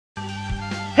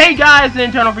Hey guys,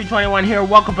 Internal321 here.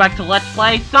 Welcome back to Let's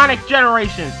Play Sonic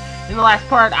Generations. In the last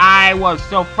part, I was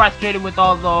so frustrated with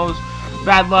all those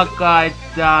bad luck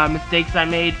mistakes I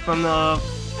made from the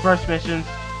first missions.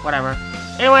 Whatever.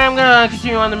 Anyway, I'm gonna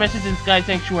continue on the missions in Sky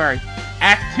Sanctuary.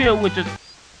 Act 2, which is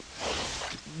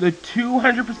the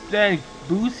 200%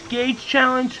 boost gauge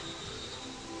challenge.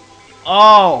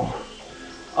 Oh,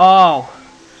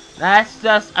 that's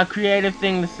just a creative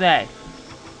thing to say.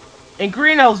 In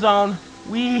Green Hill Zone,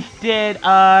 we did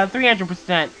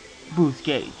 300% boost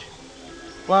gauge.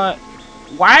 But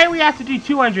why do we have to do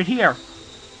 200 here?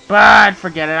 But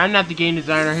forget it, I'm not the game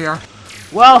designer here.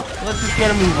 Well, let's just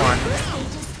get a move on.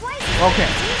 Okay.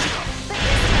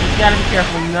 You gotta be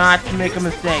careful not to make a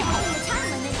mistake.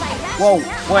 Whoa,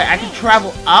 wait, I can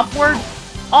travel upwards?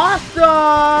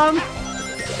 Awesome!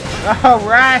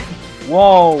 Alright!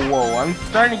 Whoa, I'm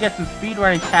starting to get some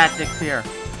speedrunning tactics here.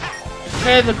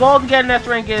 Okay, the goal to get an S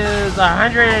rank is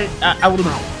 1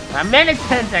 minute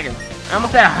 10 seconds. I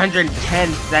almost said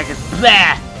 110 seconds.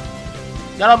 Blah!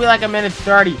 That'll be like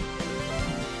 1:30.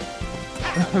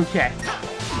 Okay.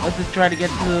 Let's just try to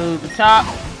get to the top.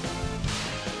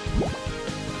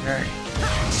 Alright.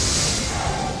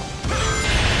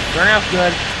 Burnout's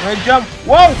good. I'm gonna jump.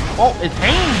 Whoa! Oh, it's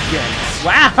hanging again.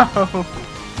 Wow!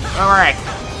 Alright.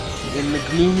 In the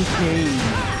gloomy cave.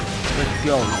 Let's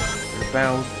go.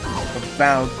 Bounce.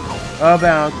 Bounce.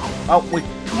 Bounce. Oh, wait.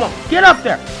 Come on. Get up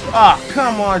there. Oh,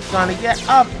 come on, Sonic. Get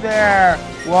up there.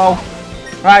 Whoa.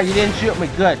 Alright, you didn't shoot me.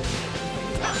 Good.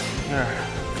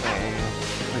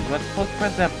 Let's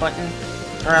press that button.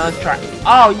 Alright, let's try.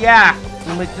 Oh, yeah.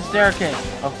 We'll make the staircase.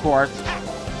 Of course.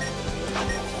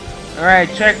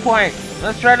 Alright, checkpoint.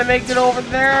 Let's try to make it over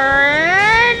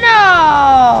there.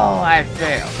 No! I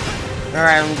failed.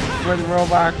 Alright, let me destroy the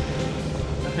robot.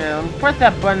 Okay, let me press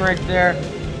that button right there.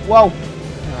 Whoa!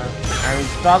 I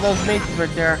installed those maces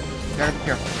right there. Gotta be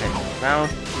careful. Okay,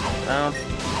 bounce, bounce.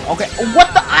 Okay,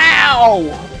 what the? Ow!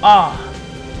 Oh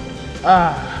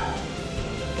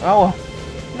well.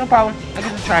 No problem. I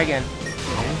get to try again.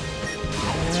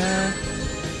 Okay.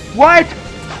 What?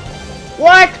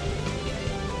 What?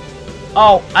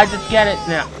 Oh, I just get it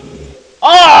now.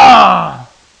 Oh!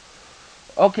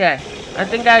 Okay, I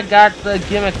think I got the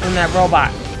gimmick from that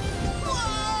robot.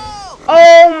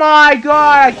 Oh my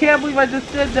god, I can't believe I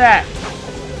just did that.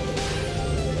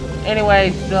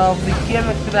 Anyway, so the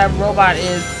gimmick to that robot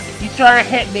is he's trying to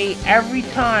hit me every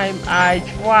time I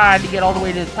try to get all the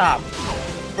way to the top.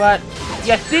 But,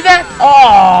 yeah, see that?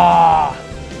 Oh!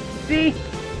 See?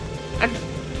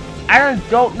 I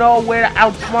don't know where to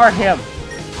outsmart him.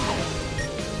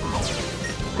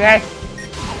 Okay?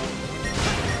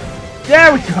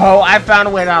 There we go. I found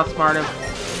a way to outsmart him.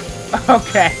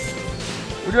 Okay.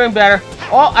 We're doing better.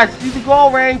 Oh, I see the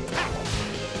goal ring.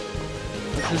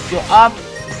 Let's just go up.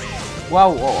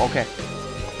 Whoa, okay.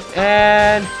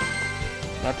 And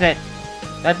that's it.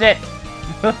 That's it.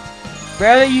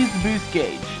 Barely use the boost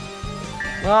gauge.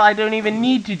 Well, I don't even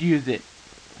need to use it.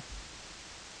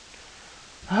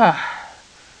 You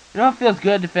know, it feels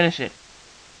good to finish it.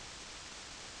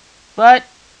 But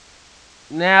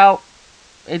now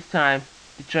it's time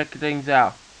to check things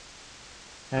out.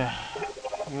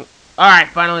 Alright,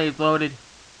 finally it's loaded.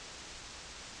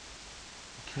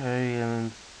 Okay,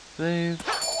 and save.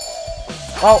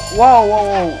 Oh,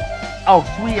 whoa. Oh,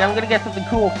 sweet, I'm gonna get something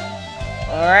cool.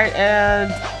 Alright,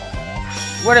 and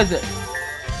what is it?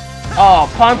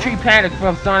 Oh, Palm Tree Panic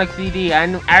from Sonic CD. I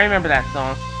remember that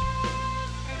song.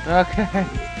 Okay.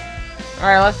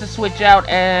 Alright, let's just switch out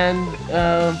and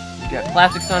we got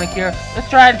Classic Sonic here. Let's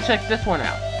try to check this one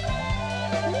out.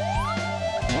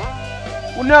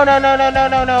 No. No.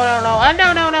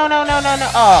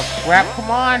 Oh, crap,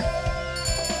 come on.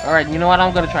 Alright, you know what?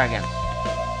 I'm gonna try again.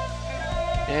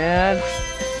 And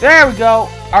there we go.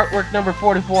 Artwork number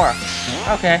 44.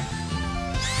 Okay.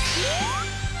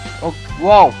 Oh,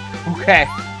 whoa. Okay.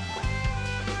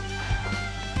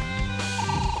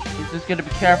 He's just gonna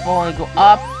be careful and go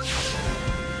up.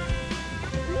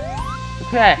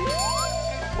 Okay.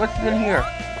 What's in here?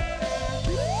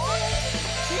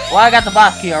 Well, I got the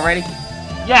boss key already.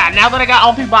 Yeah, now that I got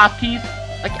all 3 boss keys,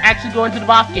 I can actually go into the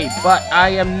boss cave, but I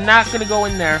am not gonna go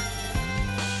in there.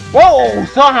 Whoa!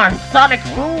 Sonic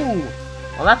Boom!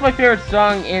 Well, that's my favorite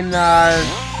song in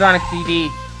Sonic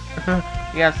CD.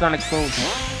 Yeah, Sonic Boom.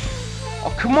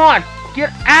 Oh, come on!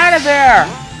 Get out of there!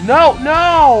 No!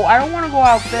 I don't want to go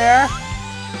out there.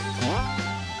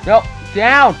 Nope,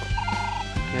 down!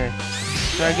 Okay,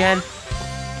 try again.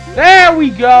 There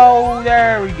we go!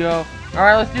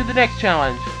 Alright, let's do the next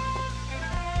challenge.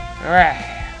 Alright.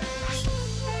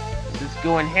 Just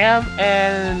go in him,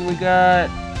 and we got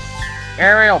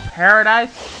Aerial Paradise.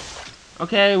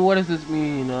 Okay, what does this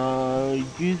mean?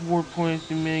 Use warp points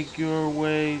to make your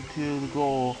way to the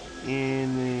goal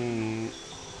in the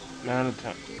amount of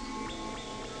time.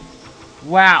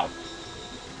 Wow.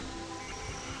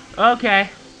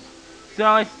 Okay. So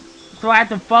I have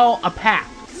to follow a path.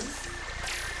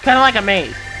 Kind of like a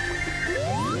maze.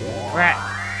 Right.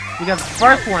 We got the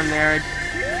first one there. It's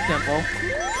simple.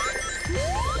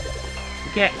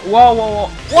 Okay. Whoa, whoa, whoa,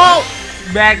 whoa!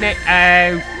 Magnet.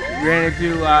 I ran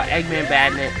into Eggman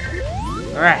Badnet.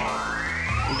 Alright.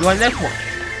 We're doing this one.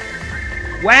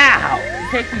 Wow! It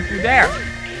takes me through there.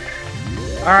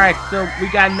 Alright, so we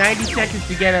got 90 seconds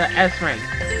to get an S rank.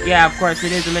 Yeah, of course,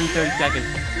 it is a minute 30 seconds.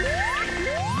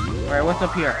 Alright, what's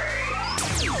up here?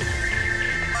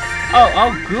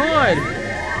 Oh, good!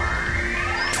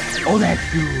 Oh, that's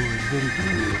good. Very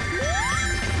good.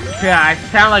 Yeah, I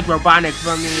sound like Robotnik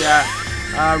from the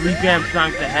revamped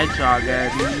Sonic the Hedgehog.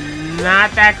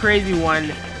 Not that crazy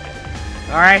one.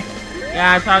 Alright?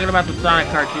 Yeah, I'm talking about the Sonic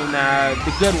cartoon,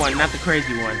 the good one, not the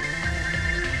crazy one.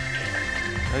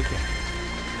 Okay.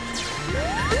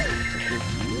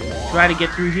 Let's try to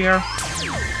get through here.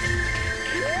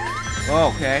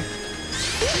 Oh, okay.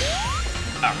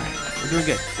 Alright, we're doing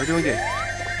good. We're doing good.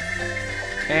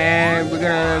 And we're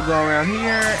gonna go around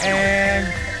here, and...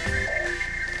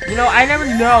 You know, I never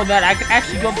know that I can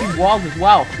actually go through walls as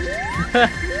well.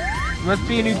 Must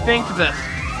be a new thing to this.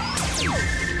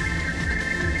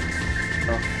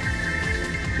 Oh.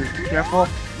 Just be careful.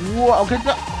 Whoa, okay,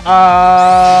 so...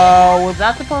 was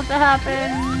that supposed to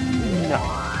happen? No.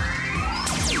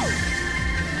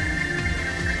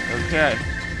 Okay.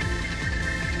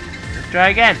 Let's try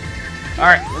again.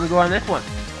 Alright, let me go on this one.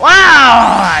 Wow!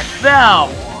 I fell!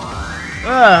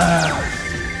 Ugh.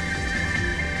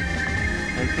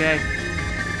 Okay.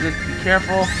 Just be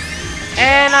careful.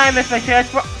 And I missed my chance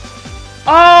for...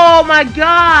 Oh my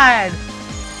god!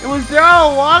 It was so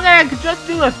long and I could just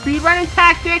do a speedrunning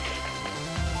tactic?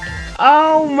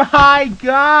 Oh my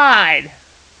god!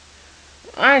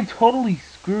 I totally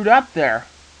screwed up there.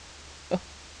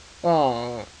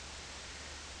 Oh.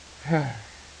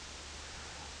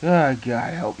 Oh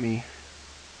god, help me.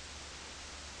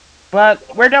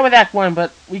 But we're done with Act 1,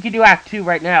 but we can do Act 2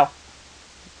 right now.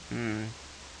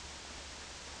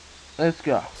 Let's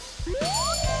go.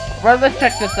 Well, let's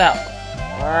check this out.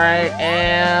 Alright,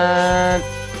 and...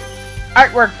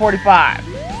 Artwork 45.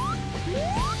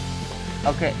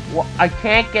 Okay, well, I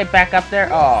can't get back up there?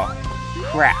 Oh,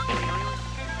 crap.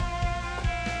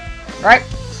 Alright,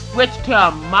 switch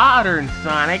to modern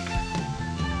Sonic.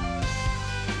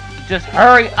 Just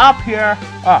hurry up here.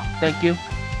 Oh, thank you.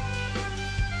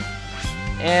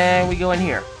 And we go in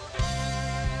here.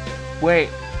 Wait.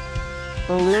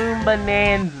 Balloon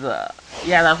Bonanza.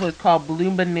 Yeah, that's what it's called.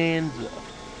 Balloon Bonanza.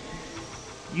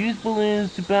 Use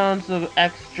balloons to bounce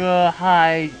extra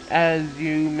high as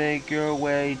you make your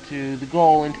way to the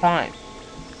goal in time.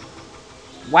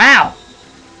 Wow!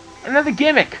 Another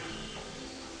gimmick!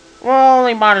 Well,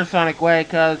 only modern Sonic way,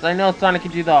 because I know Sonic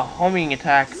can do the homing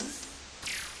attack.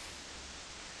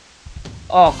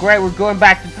 Oh, great, we're going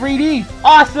back to 3D!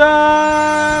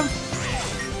 Awesome!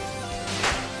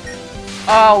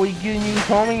 Oh, we can use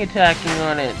homing attacking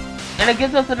on it. And it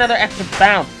gives us another extra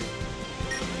bounce.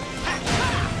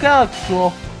 That looks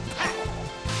cool.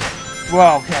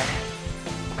 Whoa, okay.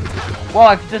 Whoa,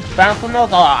 I can just bounce on those?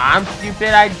 Oh, I'm stupid,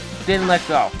 I didn't let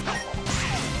go.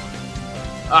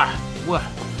 Ah, what?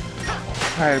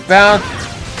 Alright, bounce.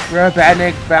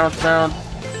 Robotnik, bounce, bounce.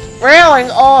 Railing!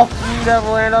 Oh, you never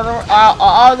land on the...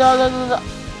 Oh, no.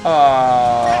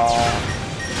 Oh.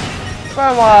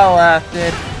 Fun while it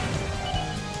lasted.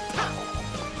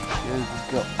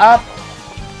 Just go up.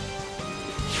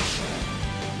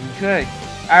 Okay.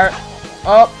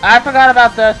 Oh, I forgot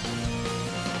about this.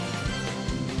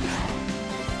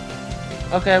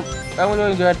 Okay, I'm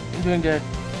doing good. I'm doing good.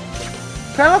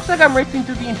 Kinda looks like I'm racing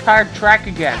through the entire track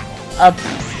again.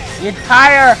 The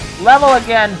entire level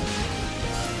again.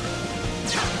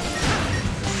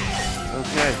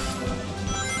 Okay.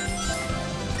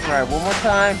 Try one more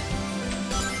time.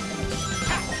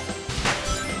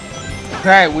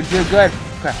 Okay, we do good.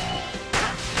 Okay.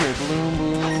 Okay, balloon,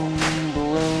 balloon,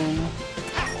 balloon.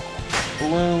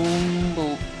 Balloon,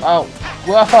 balloon. Oh,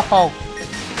 whoa.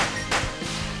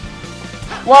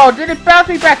 Whoa, did it bounce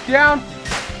me back down?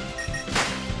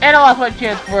 And I lost my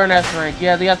chance for an S rank.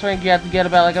 Yeah, the S rank you have to get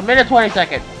about like a minute 20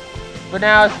 seconds. But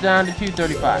now it's down to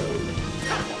 2:35.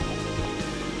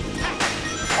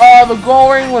 Oh, the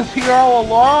goal ring was here all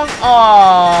along?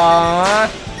 Aww.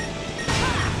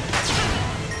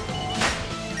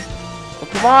 Oh,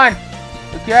 come on.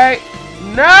 Okay.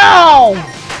 No!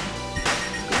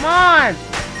 Come on!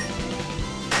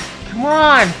 Come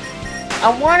on!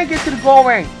 I want to get to the goal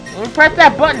ring. Let me press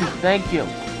that button. Thank you.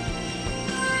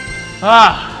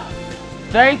 Ah,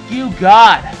 thank you,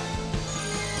 God.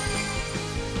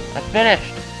 I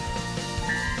finished.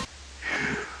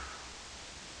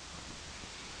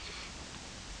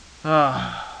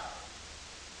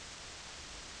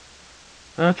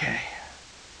 Okay.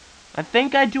 I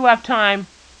think I do have time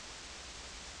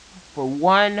for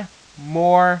one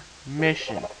more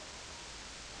mission.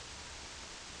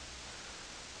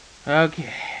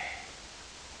 Okay.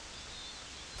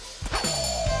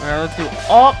 Alright, let's do.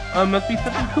 Oh, must be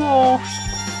something cool.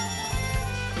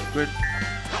 Good.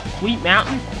 Sweet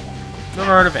Mountain? Never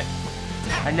heard of it.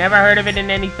 I never heard of it in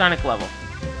any Sonic level.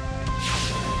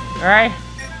 Alright.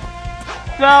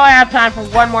 So I have time for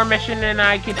one more mission and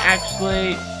I can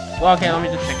actually... Well, okay, let me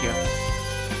just check here.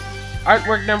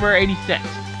 Artwork number 86.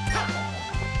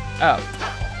 Oh.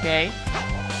 Okay.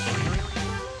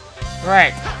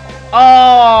 Right.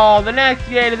 Oh, the next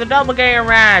gate is a double game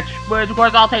match, which of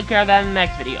course I'll take care of that in the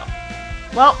next video.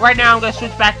 Well, right now I'm going to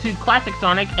switch back to Classic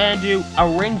Sonic and do a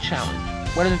ring challenge.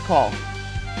 What is it called?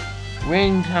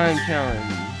 Ring time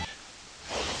challenge.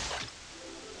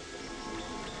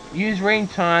 Use ring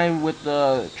time with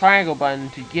the triangle button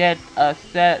to get a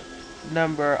set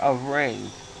number of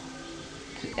rings.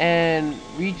 And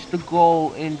reach the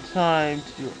goal in time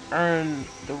to earn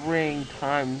the ring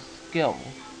time skill.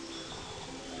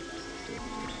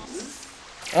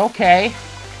 Okay.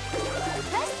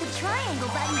 Press the triangle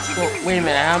button to So, wait a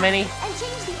minute, how many? And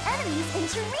change the enemies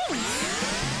into rings.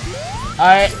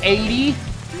 80?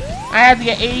 I have to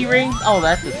get 80 rings? Oh,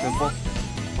 that's just simple.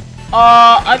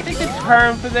 I think the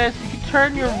term for this, you can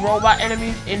turn your robot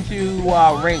enemies into,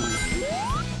 rings.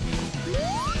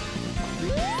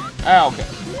 Oh, okay.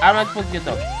 I'm not supposed to get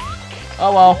those.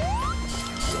 Oh, well.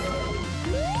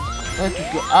 Let's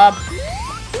just go up.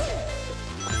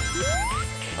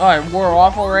 Oh, it wore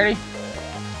off already?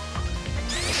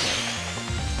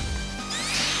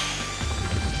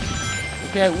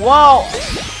 Okay, whoa!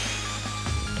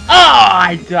 Oh,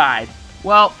 I died.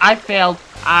 Well, I failed.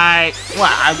 I'm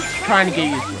trying to get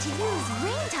used to it.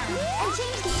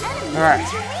 Alright.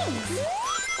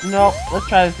 No, let's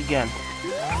try this again.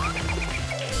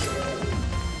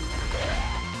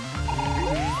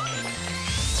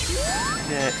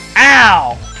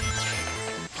 Ow!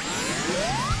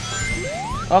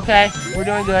 Okay, we're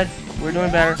doing good. We're doing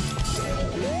better.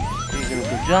 We're gonna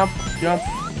go jump, jump.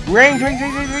 Rings, rings,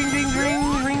 rings, rings, rings, rings,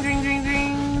 rings, rings, rings, rings,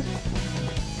 rings.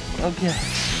 Okay.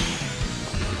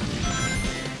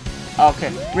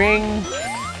 Okay, ring.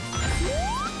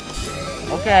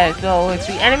 Okay, so if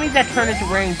the enemies that turn into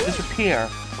rings disappear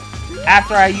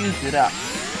after I used it up.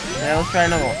 Okay, let's try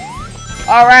another one.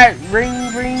 Alright, ring,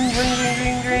 ring, ring, ring,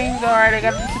 ring, rings. Alright, I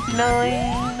got the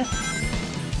 59.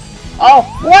 Oh,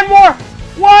 one more!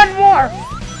 One more!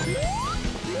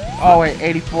 Oh wait,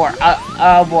 84.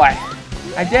 Oh boy.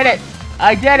 I did it!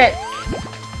 I did it!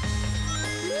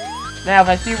 Now if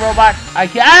I see robot, I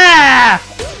can— ah!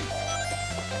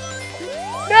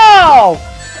 No!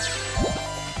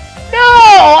 No!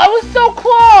 I was so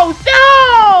close!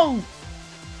 No!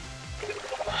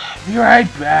 Be right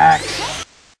back.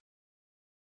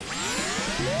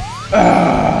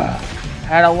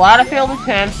 Had a lot of failed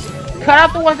attempts. Cut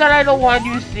out the ones that I don't want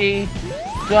you to see.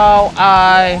 So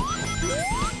I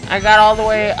got all the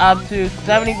way up to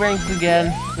 70 rings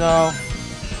again. So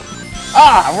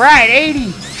right,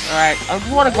 80. Alright, I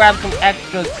just want to grab some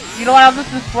extras. You know what? I'll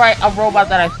just destroy a robot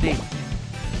that I see.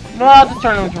 You know what? I'll just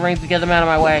turn them into rings to get them out of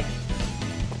my way.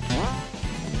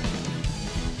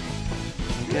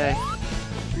 Okay.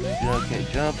 Okay,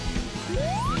 jump.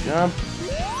 Jump.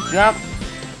 Jump.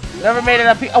 Never made it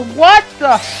up here. Oh, what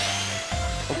the?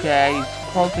 Okay, he's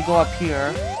supposed to go up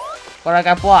here. But I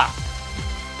got blocked.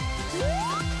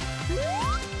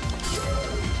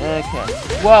 Okay.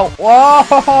 Whoa.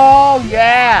 Whoa.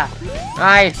 Yeah.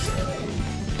 Nice.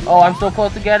 Oh, I'm so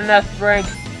close to getting that rank.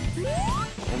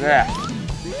 Okay.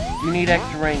 You need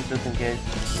extra rings just in case.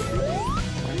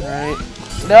 Alright.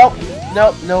 Nope.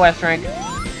 Nope. No S rank.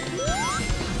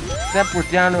 Except we're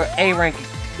down to an A ranking.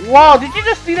 Whoa, did you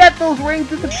just see that? Those rings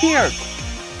disappeared.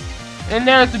 And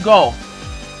there's the goal.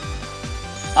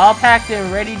 All packed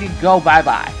and ready to go.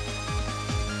 Bye-bye.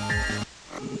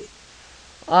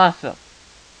 Awesome.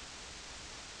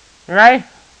 Right?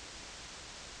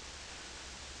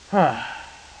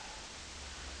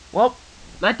 Well,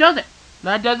 that does it.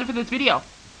 That does it for this video.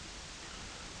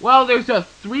 Well, there's just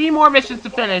 3 more missions to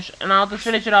finish, and I'll just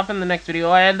finish it off in the next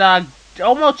video. And,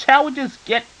 Domo challenges,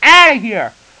 get out of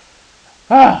here!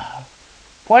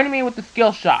 Pointing me with the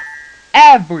skill shot.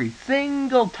 Every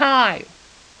single time.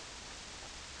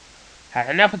 Had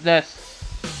enough of this.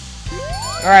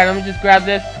 Alright, let me just grab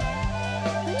this.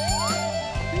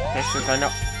 Okay, since I know.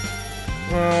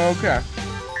 Okay.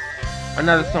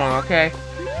 Another song, okay?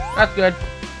 That's good.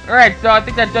 Alright, so I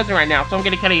think that does it right now, so I'm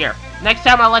gonna cut it here. Next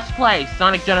time on Let's Play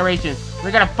Sonic Generations,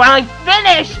 we're gonna finally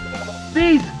finish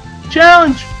these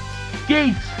challenge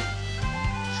gates.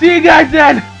 See you guys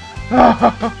then!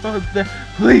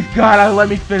 Please, God, let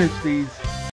me finish these.